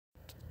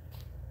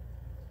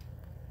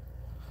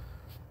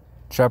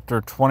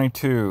Chapter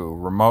 22,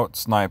 Remote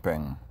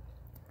Sniping.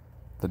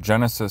 The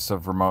genesis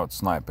of remote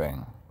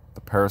sniping.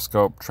 The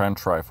periscope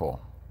trench rifle.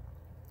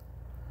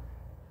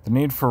 The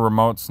need for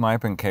remote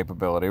sniping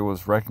capability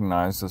was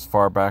recognized as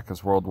far back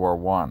as World War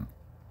I.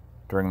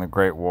 During the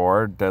Great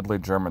War, deadly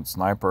German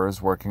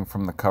snipers working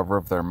from the cover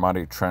of their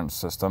muddy trench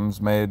systems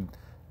made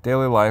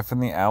daily life in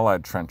the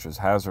Allied trenches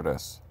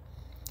hazardous.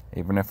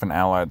 Even if an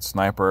Allied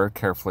sniper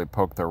carefully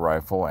poked their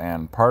rifle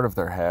and part of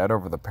their head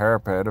over the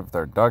parapet of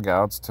their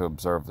dugouts to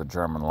observe the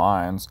German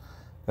lines,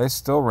 they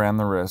still ran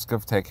the risk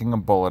of taking a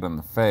bullet in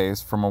the face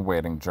from a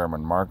waiting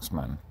German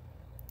marksman.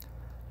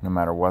 No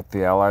matter what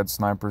the Allied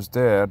snipers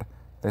did,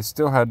 they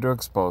still had to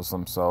expose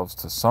themselves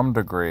to some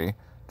degree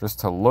just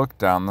to look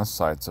down the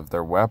sights of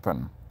their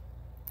weapon.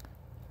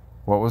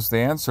 What was the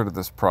answer to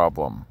this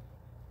problem?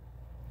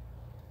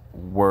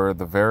 Where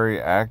the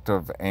very act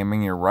of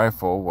aiming your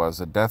rifle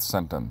was a death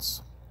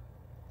sentence.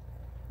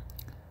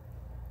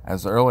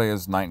 As early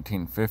as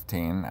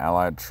 1915,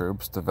 Allied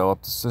troops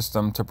developed a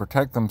system to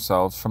protect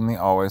themselves from the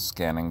always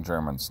scanning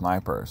German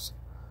snipers.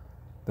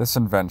 This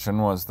invention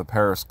was the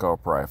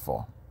periscope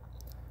rifle.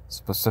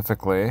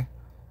 Specifically,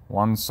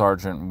 one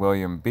Sergeant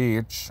William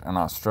Beach, an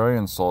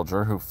Australian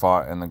soldier who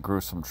fought in the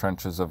gruesome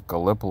trenches of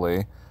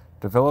Gallipoli,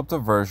 developed a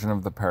version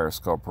of the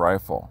periscope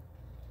rifle.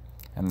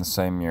 In the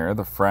same year,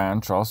 the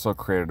French also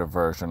created a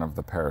version of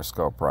the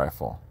periscope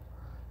rifle.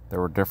 There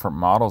were different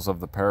models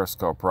of the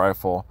periscope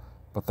rifle,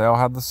 but they all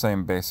had the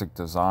same basic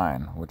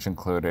design, which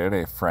included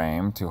a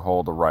frame to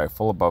hold a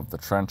rifle above the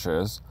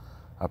trenches,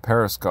 a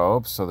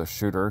periscope so the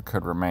shooter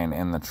could remain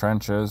in the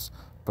trenches,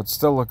 but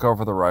still look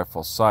over the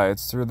rifle's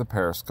sights through the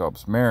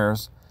periscope's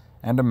mirrors,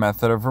 and a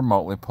method of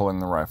remotely pulling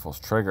the rifle's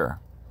trigger.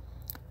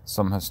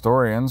 Some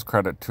historians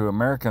credit two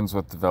Americans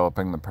with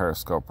developing the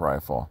periscope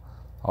rifle,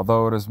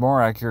 although it is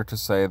more accurate to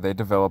say they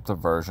developed a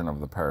version of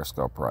the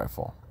periscope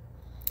rifle.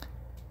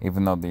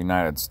 Even though the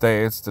United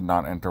States did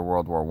not enter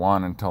World War I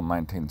until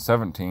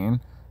 1917,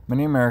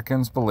 many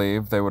Americans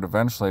believed they would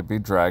eventually be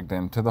dragged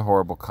into the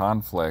horrible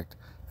conflict,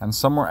 and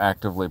some were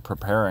actively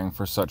preparing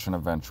for such an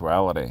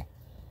eventuality.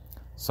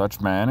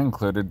 Such men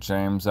included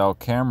James L.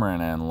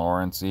 Cameron and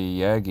Lawrence E.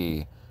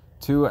 Yagi,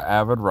 two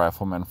avid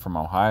riflemen from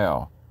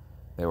Ohio.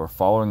 They were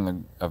following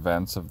the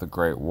events of the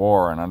Great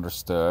War and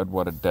understood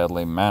what a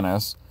deadly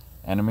menace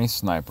enemy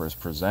snipers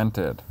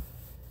presented.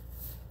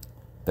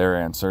 Their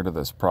answer to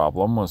this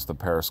problem was the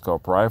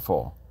periscope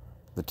rifle.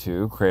 The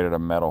two created a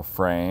metal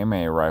frame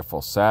a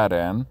rifle sat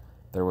in,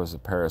 there was a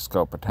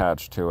periscope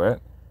attached to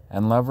it,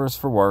 and levers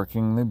for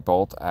working the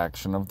bolt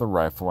action of the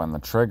rifle and the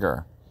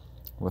trigger.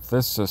 With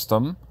this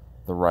system,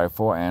 the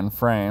rifle and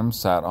frame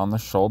sat on the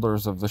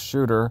shoulders of the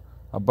shooter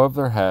above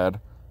their head,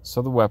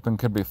 so the weapon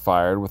could be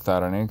fired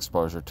without any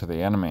exposure to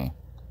the enemy.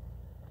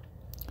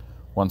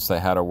 Once they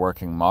had a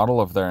working model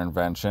of their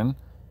invention,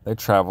 they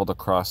traveled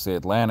across the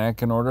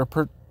Atlantic in order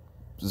to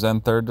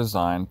present their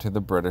design to the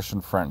British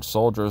and French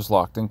soldiers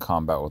locked in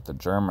combat with the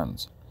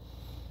Germans.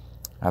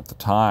 At the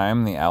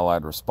time, the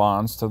Allied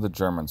response to the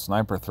German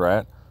sniper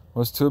threat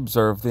was to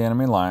observe the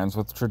enemy lines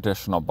with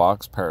traditional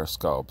box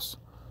periscopes.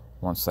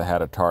 Once they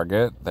had a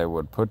target, they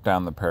would put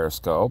down the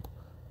periscope,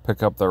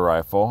 pick up their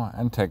rifle,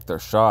 and take their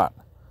shot.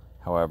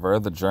 However,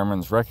 the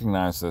Germans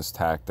recognized this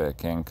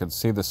tactic and could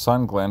see the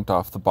sun glint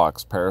off the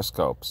box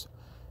periscopes.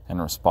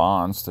 In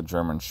response, the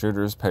German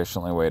shooters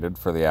patiently waited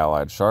for the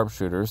Allied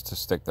sharpshooters to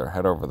stick their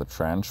head over the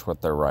trench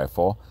with their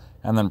rifle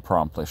and then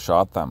promptly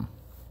shot them.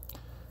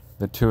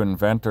 The two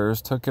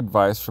inventors took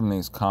advice from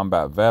these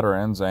combat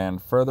veterans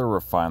and further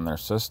refined their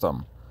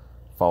system.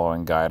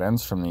 Following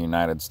guidance from the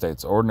United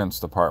States Ordnance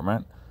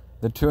Department,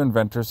 the two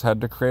inventors had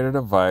to create a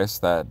device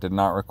that did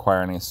not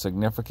require any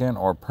significant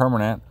or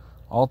permanent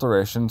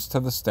alterations to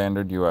the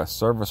standard U.S.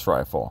 service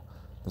rifle,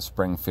 the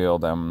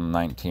Springfield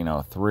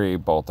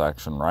M1903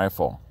 bolt-action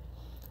rifle.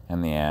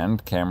 In the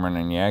end, Cameron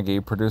and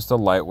Yagi produced a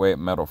lightweight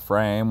metal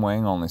frame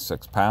weighing only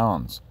 6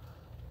 pounds.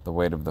 The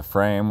weight of the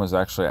frame was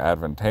actually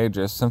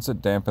advantageous since it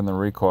dampened the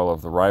recoil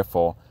of the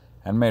rifle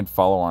and made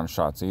follow-on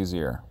shots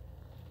easier.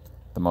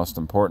 The most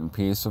important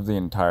piece of the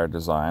entire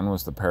design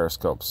was the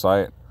periscope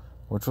sight,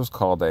 which was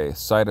called a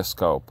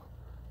cytoscope.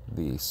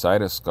 The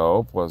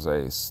cytoscope was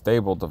a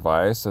stable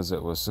device as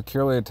it was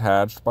securely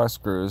attached by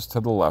screws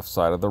to the left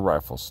side of the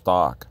rifle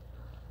stock.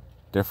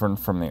 Different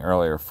from the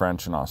earlier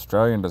French and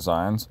Australian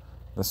designs,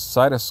 the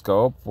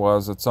cytoscope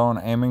was its own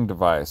aiming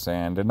device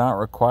and did not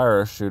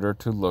require a shooter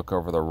to look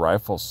over the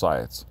rifle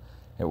sights.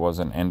 It was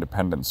an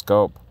independent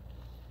scope.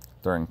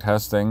 During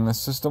testing, the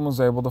system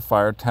was able to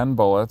fire 10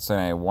 bullets in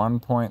a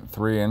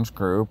 1.3-inch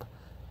group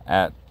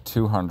at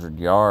 200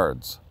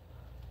 yards.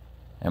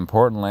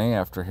 Importantly,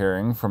 after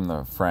hearing from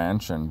the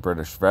French and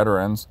British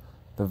veterans,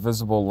 the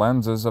visible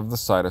lenses of the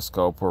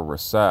cytoscope were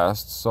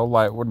recessed so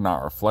light would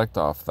not reflect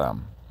off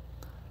them.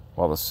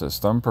 While the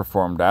system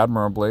performed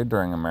admirably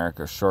during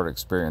America's short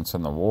experience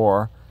in the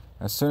war,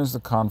 as soon as the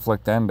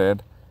conflict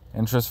ended,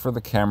 interest for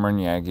the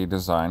Cameron-Yagi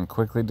design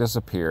quickly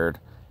disappeared,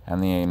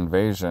 and the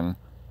invention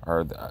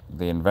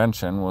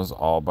was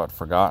all but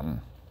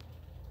forgotten.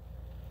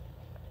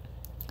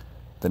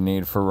 The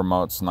need for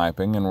remote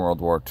sniping in World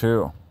War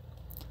II.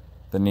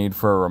 The need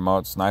for a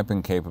remote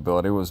sniping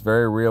capability was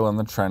very real in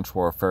the trench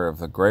warfare of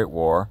the Great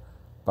War,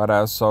 but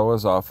as so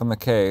is often the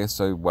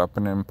case, a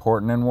weapon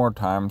important in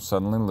wartime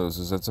suddenly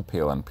loses its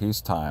appeal in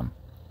peacetime.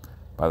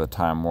 By the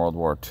time World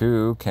War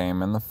II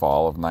came in the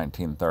fall of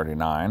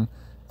 1939,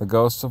 the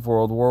ghosts of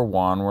World War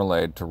I were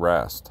laid to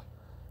rest.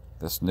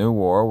 This new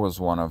war was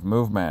one of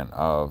movement,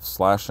 of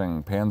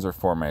slashing panzer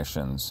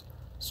formations,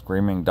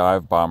 screaming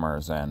dive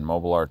bombers, and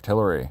mobile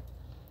artillery.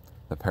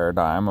 The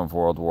paradigm of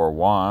World War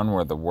I,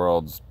 where the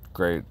world's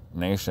great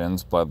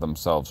nations bled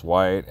themselves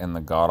white in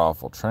the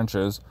god-awful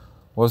trenches,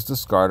 was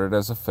discarded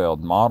as a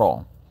failed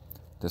model.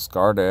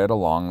 Discarded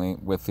along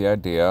with the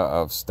idea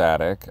of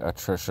static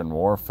attrition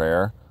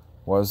warfare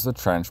was the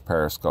trench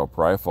periscope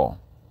rifle.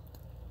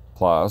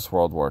 Plus,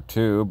 World War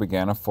II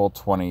began a full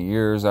 20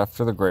 years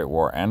after the Great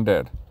War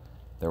ended.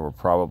 There were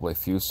probably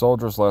few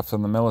soldiers left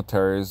in the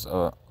militaries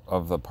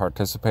of the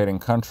participating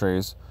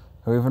countries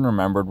who even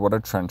remembered what a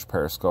trench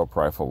periscope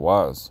rifle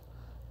was.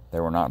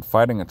 They were not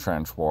fighting a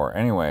trench war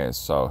anyways,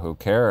 so who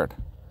cared?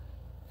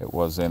 It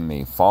was in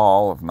the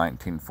fall of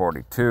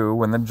 1942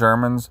 when the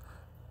Germans'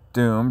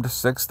 doomed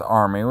Sixth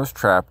Army was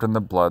trapped in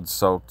the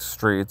blood-soaked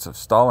streets of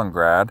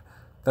Stalingrad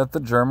that the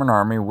German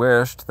army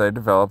wished they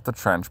developed the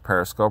trench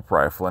periscope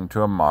rifle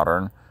into a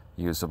modern,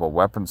 usable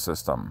weapon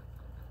system.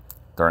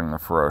 During the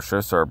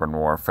ferocious urban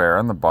warfare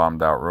in the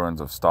bombed-out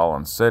ruins of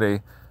Stalin's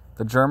city,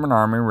 the German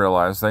army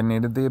realized they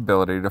needed the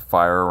ability to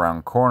fire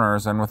around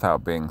corners and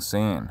without being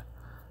seen.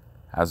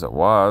 As it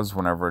was,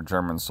 whenever a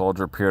German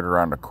soldier peered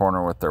around a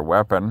corner with their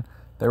weapon,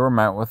 they were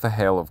met with a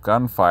hail of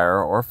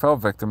gunfire or fell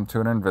victim to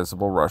an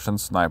invisible Russian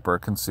sniper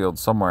concealed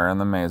somewhere in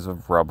the maze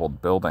of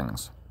rubbled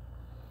buildings.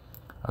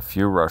 A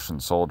few Russian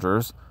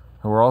soldiers,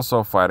 who were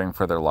also fighting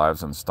for their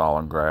lives in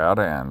Stalingrad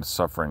and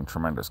suffering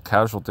tremendous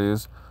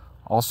casualties,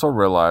 also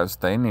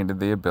realized they needed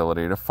the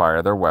ability to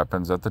fire their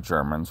weapons at the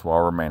Germans while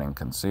remaining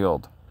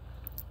concealed.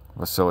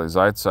 Vasily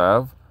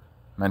Zaitsev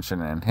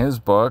mentioned in his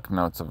book,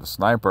 Notes of a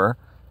Sniper,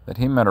 that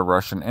he met a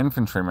Russian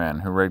infantryman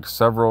who rigged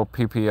several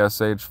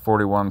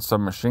PPSH-41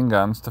 submachine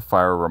guns to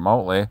fire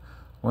remotely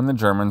when the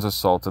Germans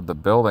assaulted the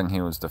building he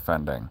was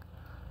defending.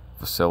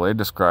 Vasily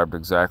described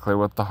exactly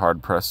what the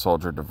hard-pressed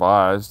soldier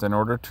devised in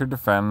order to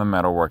defend the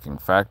metalworking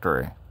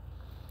factory.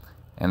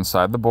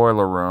 Inside the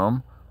boiler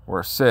room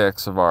were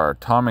 6 of our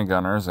Tommy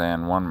gunners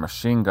and 1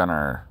 machine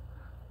gunner,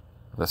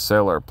 the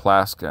sailor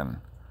Plaskin.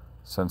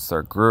 Since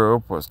their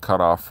group was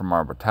cut off from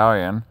our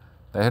battalion,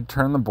 they had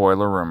turned the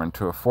boiler room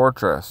into a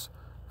fortress,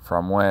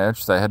 from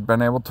which they had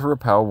been able to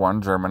repel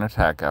one German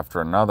attack after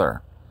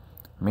another.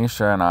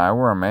 Misha and I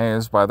were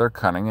amazed by their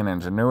cunning and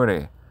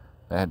ingenuity.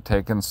 They had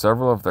taken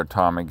several of their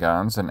Tommy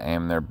guns and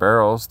aimed their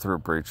barrels through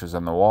breaches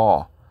in the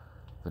wall.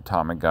 The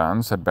Tommy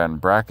guns had been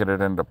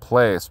bracketed into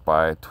place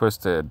by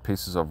twisted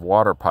pieces of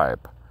water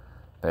pipe.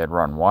 They had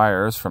run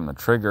wires from the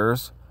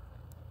triggers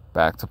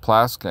back to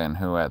Plaskin,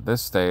 who at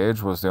this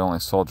stage was the only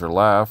soldier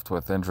left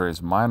with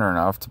injuries minor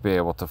enough to be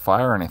able to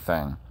fire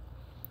anything.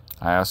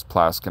 I asked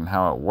Plaskin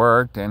how it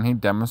worked, and he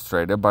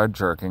demonstrated by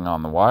jerking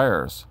on the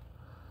wires.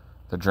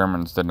 The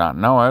Germans did not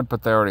know it,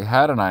 but they already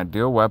had an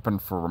ideal weapon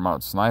for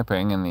remote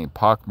sniping in the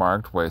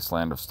pockmarked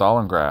wasteland of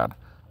Stalingrad,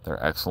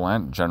 their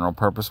excellent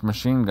general-purpose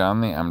machine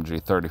gun, the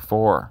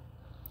MG-34.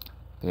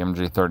 The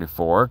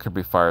MG-34 could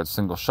be fired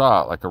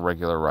single-shot like a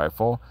regular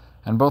rifle,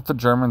 and both the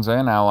Germans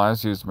and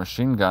Allies used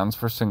machine guns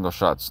for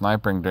single-shot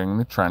sniping during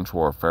the trench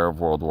warfare of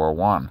World War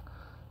I.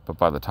 But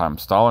by the time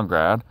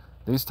Stalingrad,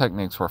 these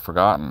techniques were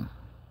forgotten.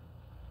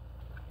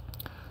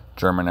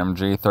 German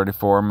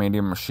MG-34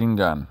 medium machine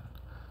gun.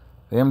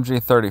 The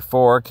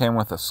MG-34 came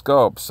with a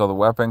scope so the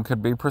weapon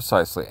could be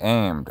precisely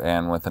aimed,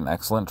 and with an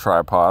excellent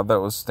tripod that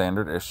was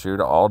standard issue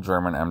to all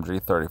German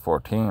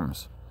MG-34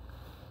 teams.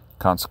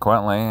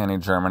 Consequently, any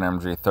German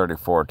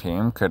MG-34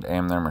 team could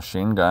aim their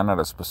machine gun at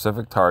a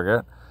specific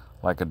target,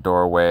 like a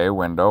doorway,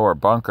 window, or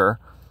bunker,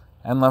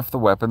 and left the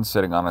weapon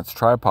sitting on its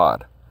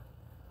tripod.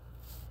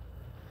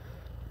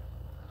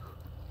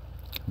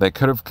 They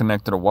could have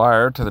connected a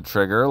wire to the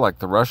trigger like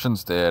the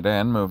Russians did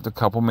and moved a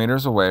couple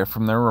meters away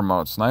from their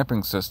remote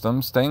sniping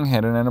system, staying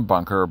hidden in a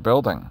bunker or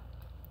building.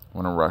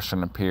 When a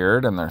Russian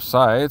appeared in their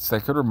sights,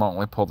 they could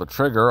remotely pull the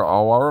trigger,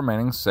 all while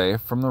remaining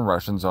safe from the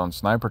Russians' own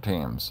sniper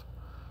teams.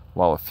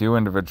 While a few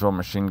individual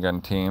machine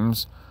gun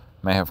teams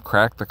may have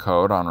cracked the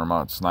code on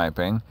remote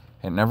sniping,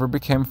 it never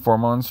became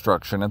formal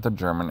instruction at the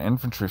German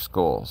infantry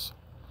schools.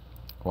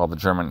 While the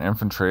German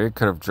infantry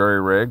could have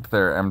jury-rigged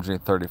their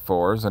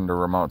MG-34s into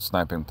remote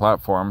sniping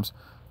platforms,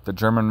 the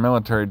German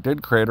military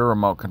did create a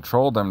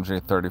remote-controlled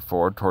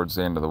MG-34 towards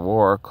the end of the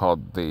war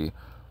called the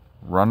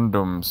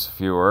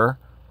Rundumsführer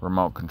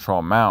remote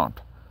control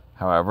mount.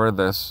 However,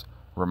 this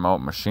remote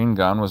machine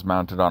gun was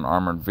mounted on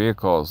armored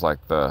vehicles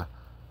like the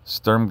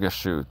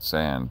Sturmgeschütz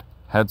and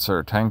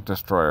Hetzer tank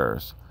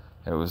destroyers.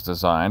 It was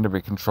designed to be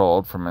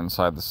controlled from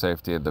inside the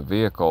safety of the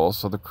vehicle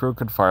so the crew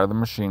could fire the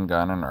machine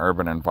gun in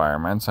urban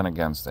environments and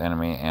against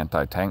enemy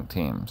anti-tank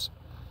teams.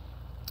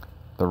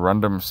 The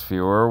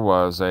Rundumsfuhr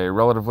was a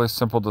relatively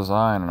simple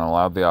design and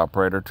allowed the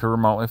operator to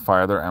remotely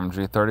fire their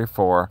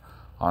MG-34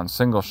 on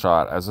single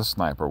shot as a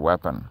sniper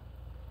weapon.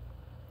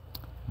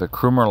 The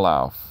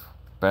Krummerlauf,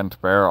 bent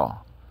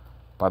barrel.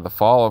 By the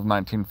fall of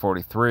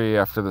 1943,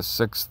 after the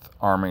Sixth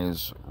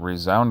Army's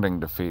resounding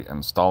defeat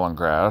in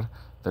Stalingrad,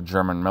 the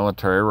German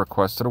military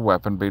requested a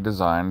weapon be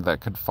designed that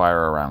could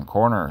fire around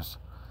corners.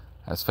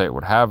 As fate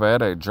would have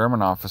it, a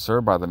German officer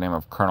by the name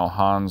of Colonel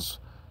Hans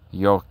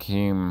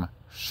Joachim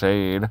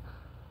Schade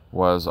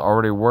was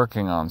already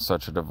working on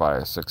such a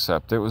device,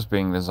 except it was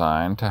being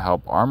designed to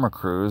help armor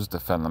crews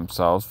defend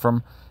themselves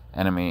from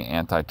enemy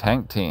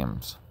anti-tank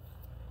teams.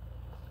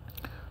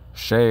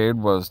 Schade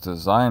was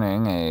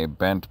designing a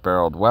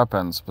bent-barreled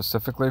weapon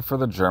specifically for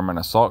the German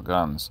assault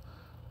guns,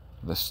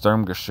 the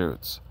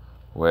Sturmgeschütz,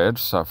 which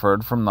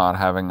suffered from not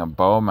having a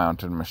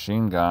bow-mounted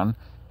machine gun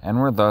and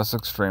were thus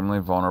extremely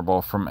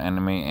vulnerable from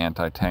enemy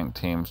anti-tank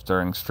teams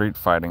during street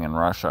fighting in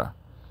Russia.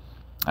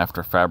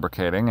 After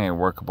fabricating a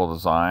workable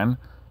design,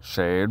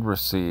 Schade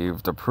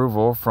received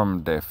approval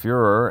from Der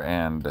Führer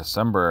in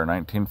December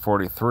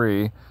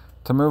 1943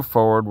 to move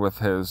forward with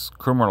his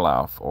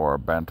Krummerlauf, or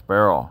bent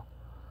barrel.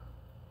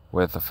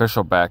 With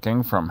official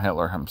backing from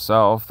Hitler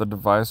himself, the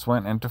device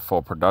went into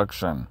full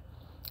production.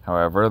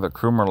 However, the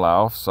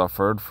Krummerlauf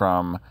suffered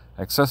from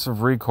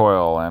excessive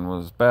recoil and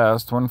was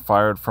best when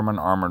fired from an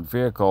armored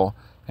vehicle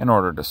in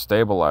order to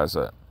stabilize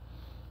it.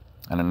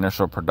 An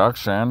initial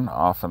production,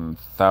 often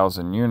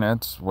 1,000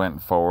 units,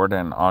 went forward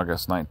in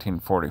August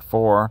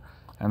 1944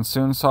 and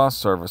soon saw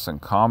service in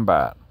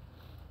combat.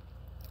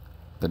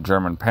 The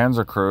German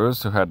panzer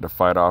crews, who had to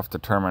fight off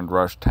determined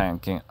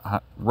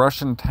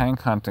Russian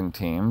tank hunting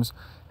teams,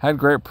 had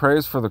great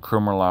praise for the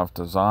Krummerlauf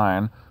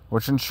design,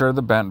 which ensured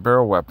the bent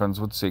barrel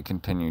weapons would see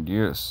continued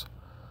use.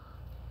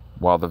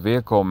 While the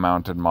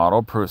vehicle-mounted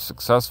model proved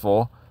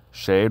successful,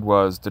 Schade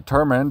was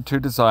determined to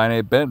design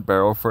a bent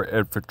barrel for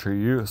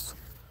infantry use.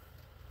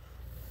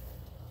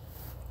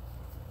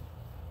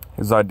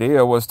 His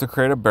idea was to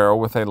create a barrel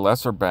with a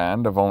lesser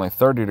bend of only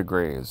 30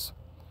 degrees.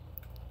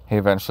 He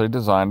eventually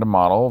designed a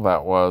model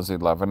that was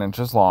 11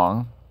 inches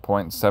long,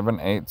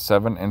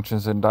 0.787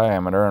 inches in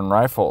diameter, and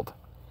rifled.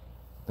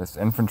 This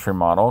infantry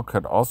model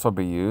could also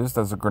be used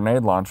as a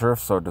grenade launcher if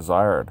so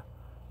desired.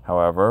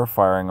 However,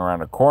 firing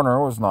around a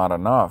corner was not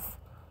enough.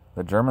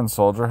 The German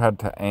soldier had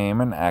to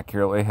aim and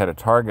accurately hit a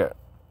target.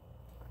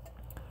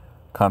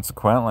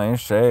 Consequently,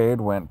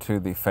 Schade went to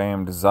the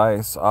famed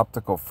Zeiss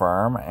optical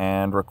firm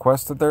and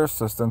requested their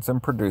assistance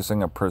in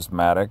producing a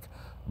prismatic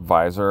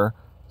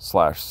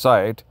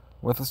visor/sight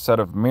with a set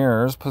of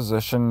mirrors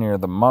positioned near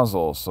the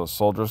muzzle so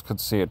soldiers could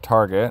see a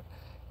target,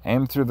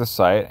 aim through the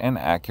sight, and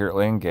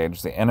accurately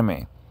engage the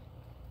enemy.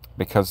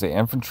 Because the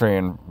infantry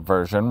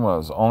version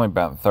was only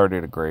bent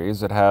 30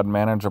 degrees, it had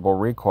manageable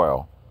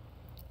recoil.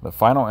 The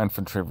final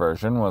infantry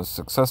version was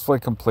successfully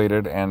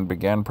completed and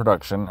began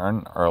production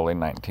in early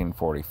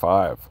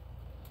 1945.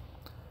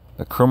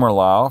 The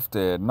Krummerlauf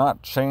did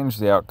not change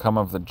the outcome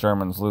of the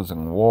Germans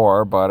losing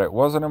war, but it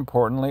was an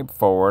important leap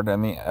forward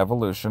in the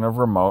evolution of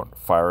remote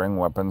firing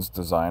weapons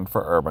designed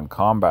for urban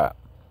combat.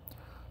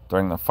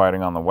 During the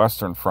fighting on the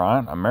Western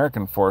Front,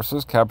 American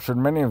forces captured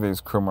many of these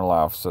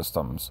Krummerlauf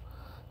systems.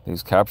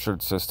 These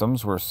captured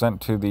systems were sent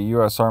to the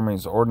U.S.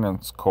 Army's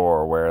Ordnance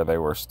Corps, where they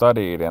were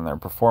studied and their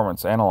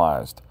performance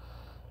analyzed.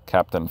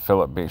 Captain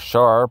Philip B.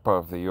 Sharp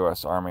of the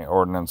U.S. Army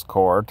Ordnance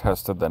Corps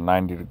tested the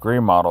 90-degree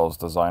models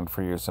designed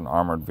for use in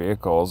armored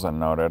vehicles and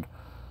noted,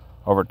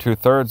 over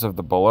two-thirds of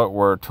the bullet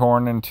were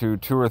torn into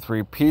 2 or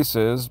 3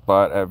 pieces,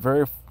 but at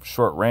very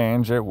short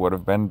range it would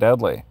have been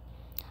deadly.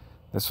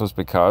 This was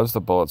because the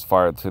bullets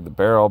fired through the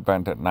barrel,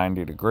 bent at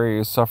 90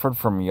 degrees, suffered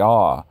from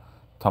yaw,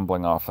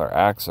 tumbling off their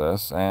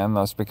axis, and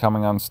thus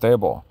becoming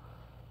unstable.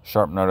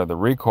 Sharp noted the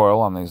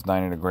recoil on these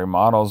 90-degree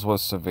models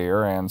was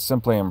severe and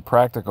simply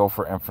impractical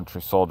for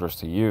infantry soldiers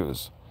to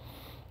use.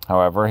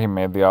 However, he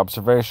made the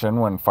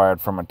observation when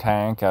fired from a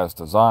tank as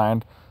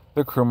designed,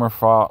 the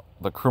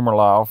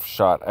Krummerlauf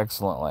shot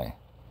excellently.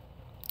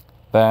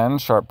 Then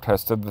Sharp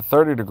tested the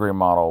 30-degree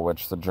model,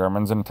 which the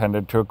Germans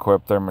intended to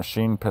equip their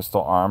machine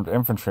pistol-armed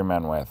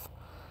infantrymen with.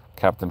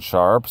 Captain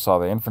Sharp saw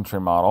the infantry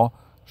model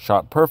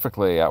shot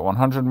perfectly at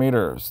 100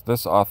 meters.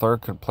 This author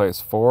could place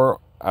 4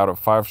 out of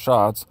 5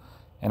 shots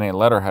in a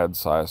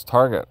letterhead-sized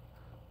target.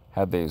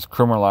 Had these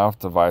Krummerlauf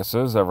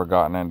devices ever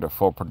gotten into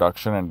full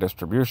production and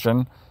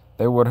distribution,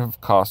 they would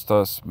have cost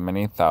us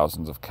many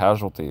thousands of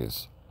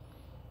casualties.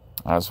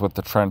 As with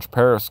the trench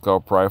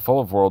periscope rifle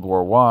of World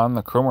War I,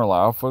 the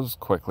Krummerlauf was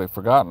quickly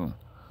forgotten.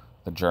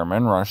 The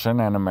German,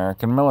 Russian, and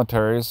American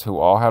militaries, who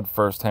all had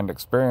first-hand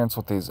experience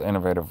with these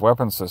innovative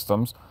weapon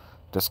systems,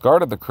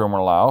 discarded the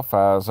Krummerlauf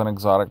as an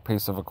exotic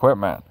piece of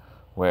equipment,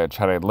 which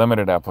had a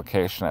limited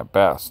application at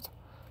best.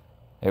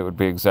 It would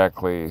be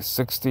exactly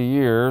 60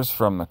 years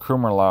from the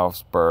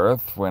Krummerlauf's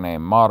birth when a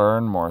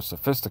modern, more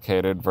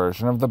sophisticated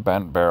version of the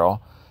bent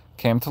barrel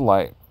came to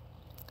light.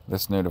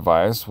 This new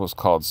device was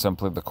called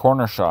simply the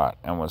corner shot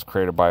and was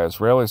created by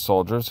Israeli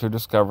soldiers who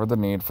discovered the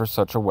need for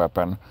such a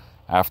weapon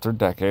after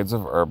decades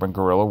of urban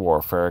guerrilla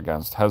warfare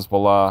against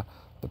Hezbollah,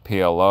 the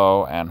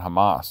PLO, and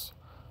Hamas.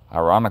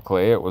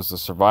 Ironically, it was the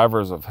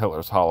survivors of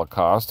Hitler's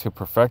Holocaust who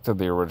perfected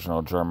the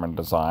original German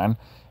design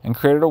and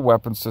created a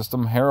weapon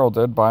system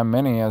heralded by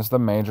many as the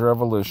major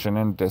evolution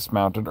in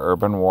dismounted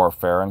urban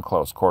warfare and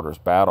close-quarters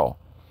battle.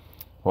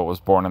 What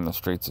was born in the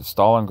streets of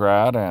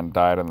Stalingrad and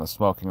died in the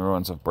smoking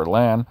ruins of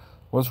Berlin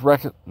was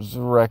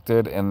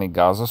resurrected in the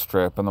Gaza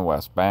Strip and the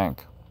West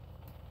Bank.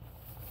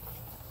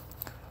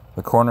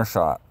 The Corner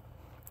Shot.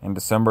 In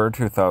December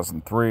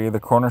 2003, the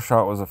Corner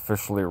Shot was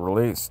officially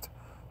released,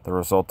 the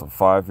result of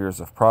 5 years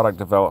of product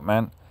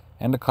development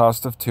and a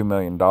cost of $2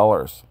 million.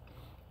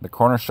 The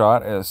Corner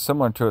Shot is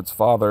similar to its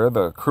father,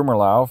 the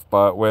Krummerlauf,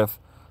 but with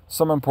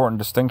some important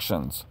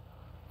distinctions.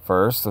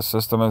 First, the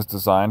system is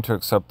designed to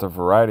accept a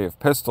variety of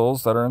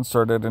pistols that are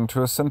inserted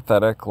into a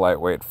synthetic,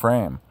 lightweight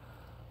frame.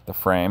 The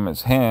frame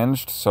is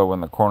hinged, so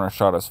when the Corner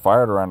Shot is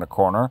fired around a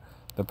corner,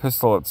 the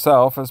pistol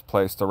itself is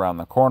placed around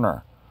the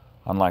corner.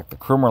 Unlike the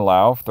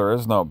Krummerlauf, there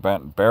is no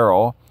bent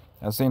barrel,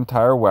 as the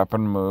entire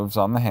weapon moves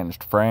on the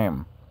hinged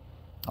frame.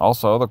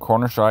 Also, the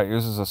Corner Shot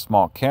uses a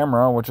small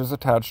camera which is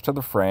attached to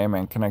the frame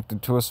and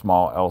connected to a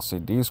small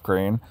LCD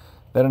screen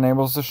that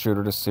enables the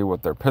shooter to see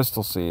what their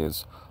pistol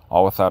sees,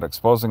 all without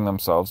exposing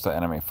themselves to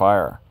enemy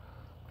fire.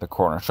 The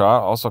Corner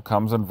Shot also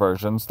comes in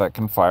versions that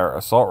can fire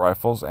assault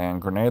rifles and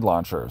grenade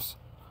launchers.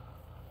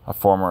 A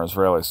former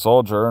Israeli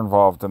soldier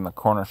involved in the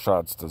Corner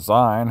Shot's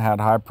design had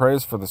high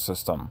praise for the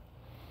system.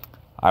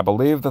 "I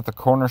believe that the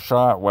Corner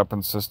Shot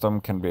weapon system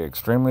can be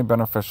extremely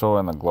beneficial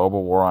in the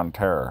global war on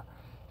terror.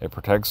 It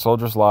protects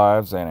soldiers'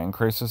 lives and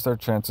increases their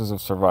chances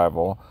of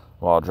survival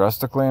while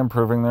drastically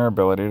improving their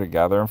ability to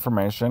gather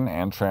information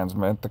and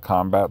transmit the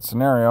combat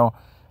scenario,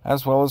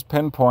 as well as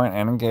pinpoint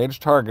and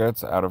engage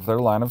targets out of their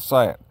line of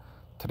sight.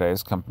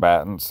 Today's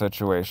combatant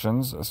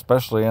situations,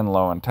 especially in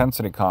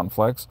low-intensity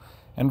conflicts,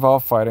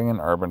 involve fighting in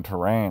urban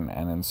terrain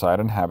and inside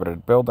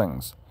inhabited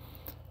buildings.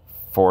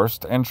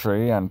 Forced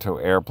entry into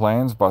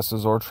airplanes,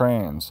 buses, or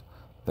trains.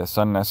 This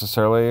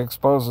unnecessarily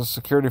exposes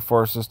security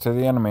forces to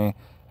the enemy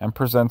and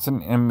presents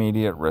an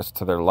immediate risk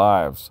to their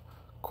lives.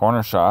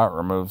 Corner Shot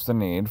removes the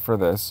need for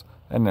this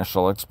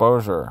initial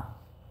exposure."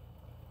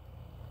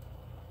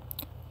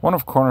 One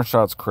of Corner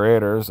Shot's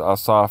creators,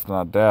 Asaf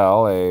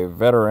Nadel, a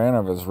veteran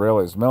of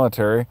Israel's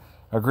military,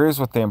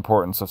 agrees with the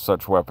importance of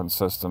such weapon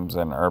systems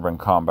in urban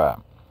combat.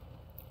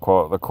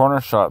 Quote, "The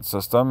Corner Shot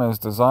system is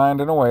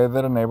designed in a way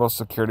that enables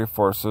security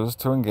forces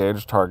to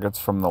engage targets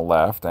from the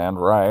left and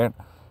right,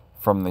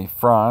 from the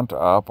front,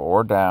 up,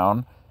 or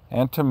down,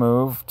 and to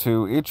move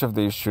to each of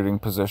these shooting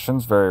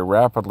positions very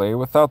rapidly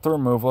without the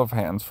removal of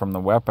hands from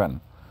the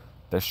weapon.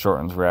 This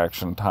shortens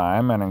reaction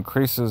time and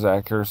increases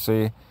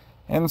accuracy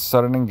in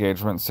sudden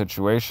engagement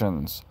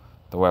situations.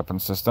 The weapon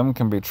system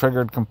can be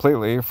triggered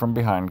completely from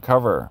behind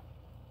cover."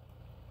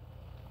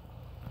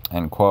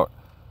 End quote.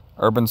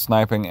 Urban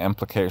sniping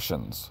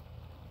implications.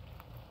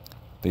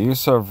 The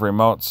use of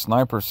remote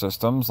sniper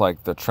systems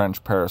like the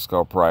trench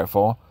periscope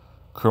rifle,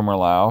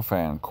 Krummerlauf,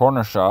 and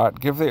Corner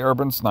Shot give the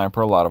urban sniper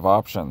a lot of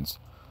options.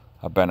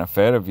 A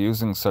benefit of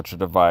using such a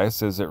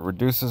device is it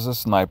reduces a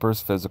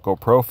sniper's physical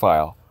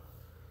profile.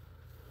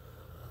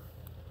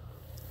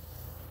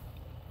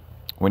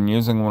 When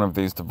using one of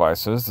these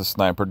devices, the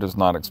sniper does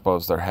not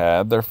expose their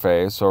head, their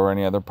face, or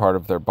any other part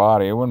of their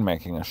body when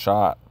making a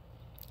shot.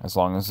 As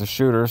long as the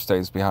shooter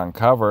stays behind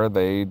cover,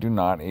 they do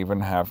not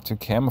even have to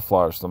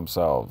camouflage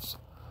themselves.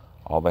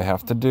 All they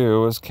have to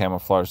do is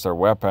camouflage their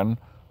weapon,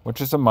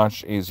 which is a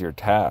much easier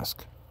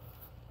task.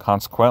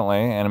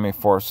 Consequently, enemy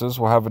forces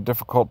will have a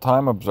difficult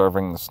time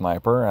observing the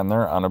sniper and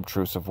their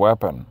unobtrusive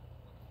weapon.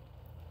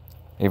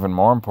 Even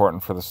more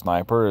important for the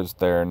sniper is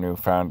their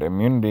newfound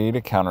immunity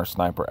to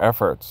counter-sniper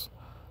efforts.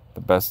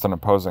 The best an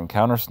opposing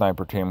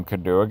counter-sniper team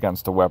could do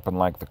against a weapon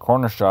like the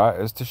Corner Shot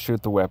is to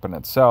shoot the weapon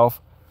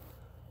itself,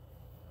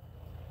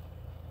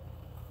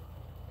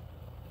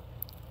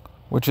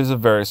 which is a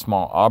very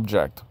small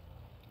object,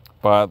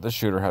 but the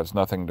shooter has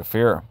nothing to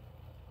fear.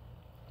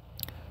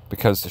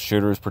 Because the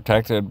shooter is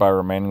protected by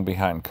remaining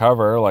behind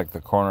cover, like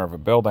the corner of a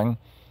building,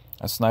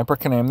 a sniper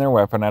can aim their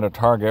weapon at a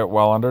target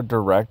while under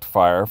direct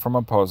fire from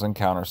opposing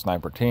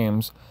counter-sniper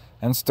teams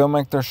and still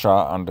make their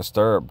shot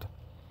undisturbed.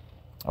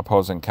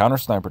 Opposing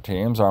counter-sniper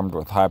teams armed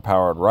with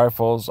high-powered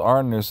rifles are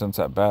a nuisance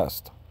at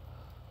best.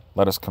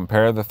 Let us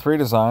compare the three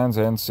designs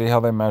and see how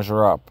they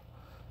measure up.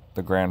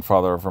 The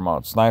grandfather of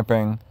remote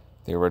sniping,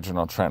 the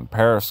original Trent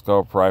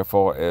periscope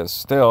rifle, is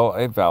still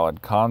a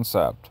valid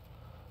concept.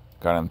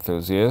 Gun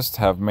enthusiasts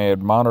have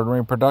made modern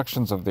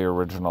reproductions of the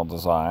original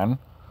design.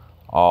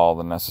 All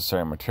the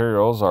necessary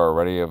materials are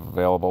already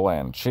available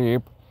and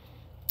cheap,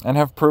 and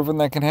have proven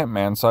they can hit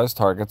man-sized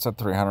targets at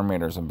 300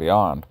 meters and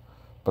beyond.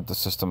 But the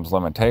system's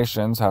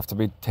limitations have to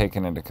be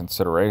taken into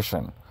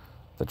consideration.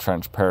 The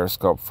trench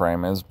periscope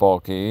frame is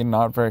bulky,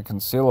 not very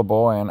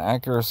concealable, and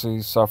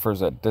accuracy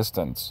suffers at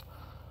distance.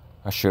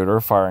 A shooter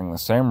firing the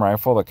same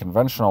rifle the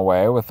conventional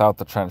way without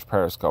the trench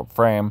periscope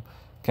frame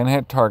can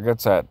hit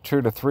targets at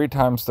 2 to 3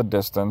 times the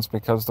distance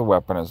because the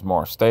weapon is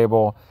more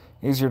stable,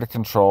 easier to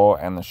control,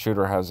 and the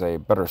shooter has a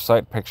better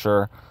sight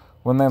picture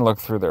when they look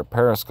through their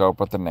periscope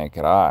with the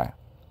naked eye.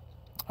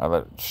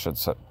 That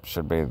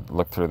should be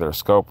looked through their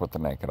scope with the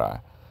naked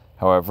eye.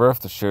 However, if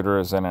the shooter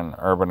is in an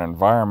urban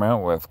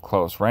environment with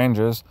close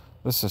ranges,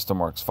 the system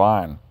works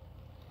fine.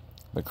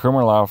 The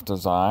Krummlerlauf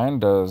design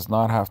does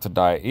not have to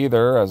die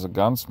either, as a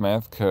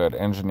gunsmith could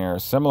engineer a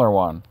similar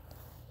one.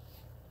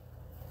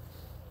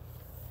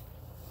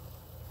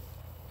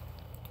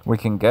 We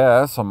can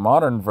guess a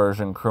modern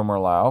version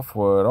Krummlerlauf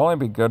would only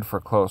be good for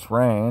close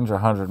range,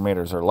 100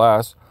 meters or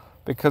less,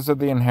 because of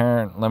the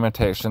inherent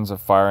limitations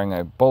of firing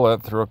a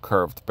bullet through a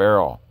curved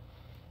barrel.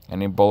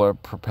 Any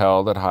bullet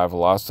propelled at high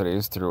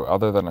velocities through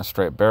other than a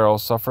straight barrel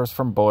suffers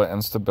from bullet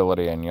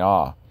instability and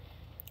yaw.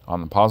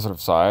 On the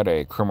positive side,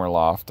 a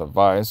Krummlerlauf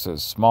device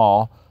is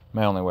small,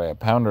 may only weigh a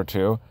pound or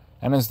two,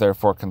 and is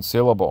therefore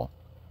concealable.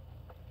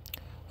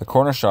 The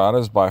corner shot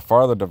is by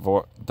far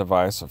the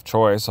device of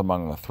choice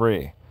among the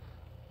three.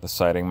 The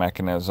sighting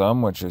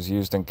mechanism, which is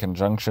used in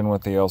conjunction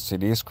with the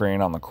LCD screen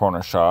on the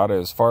corner shot,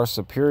 is far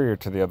superior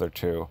to the other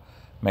two,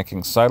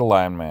 making sight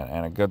alignment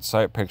and a good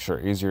sight picture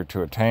easier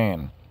to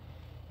attain.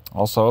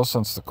 Also,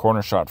 since the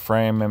corner shot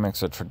frame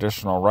mimics a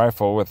traditional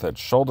rifle with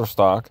its shoulder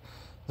stock,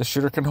 the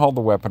shooter can hold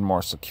the weapon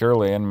more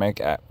securely and make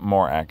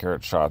more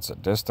accurate shots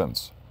at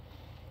distance.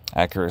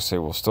 Accuracy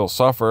will still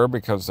suffer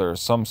because there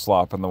is some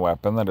slop in the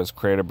weapon that is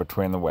created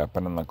between the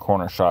weapon and the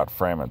corner shot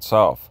frame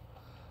itself.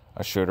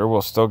 A shooter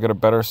will still get a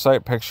better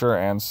sight picture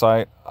and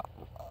sight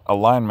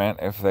alignment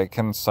if they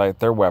can sight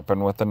their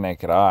weapon with the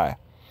naked eye.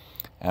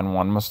 And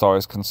one must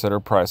always consider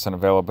price and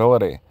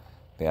availability.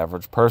 The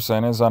average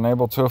person is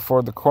unable to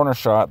afford the corner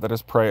shot that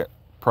is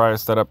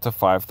priced at up to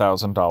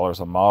 $5,000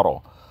 a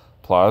model.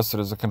 Plus, it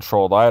is a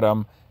controlled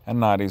item and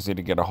not easy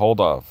to get a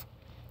hold of.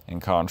 In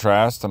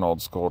contrast, an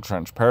old-school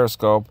trench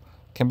periscope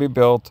can be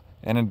built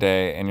in a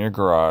day in your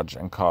garage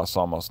and costs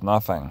almost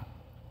nothing.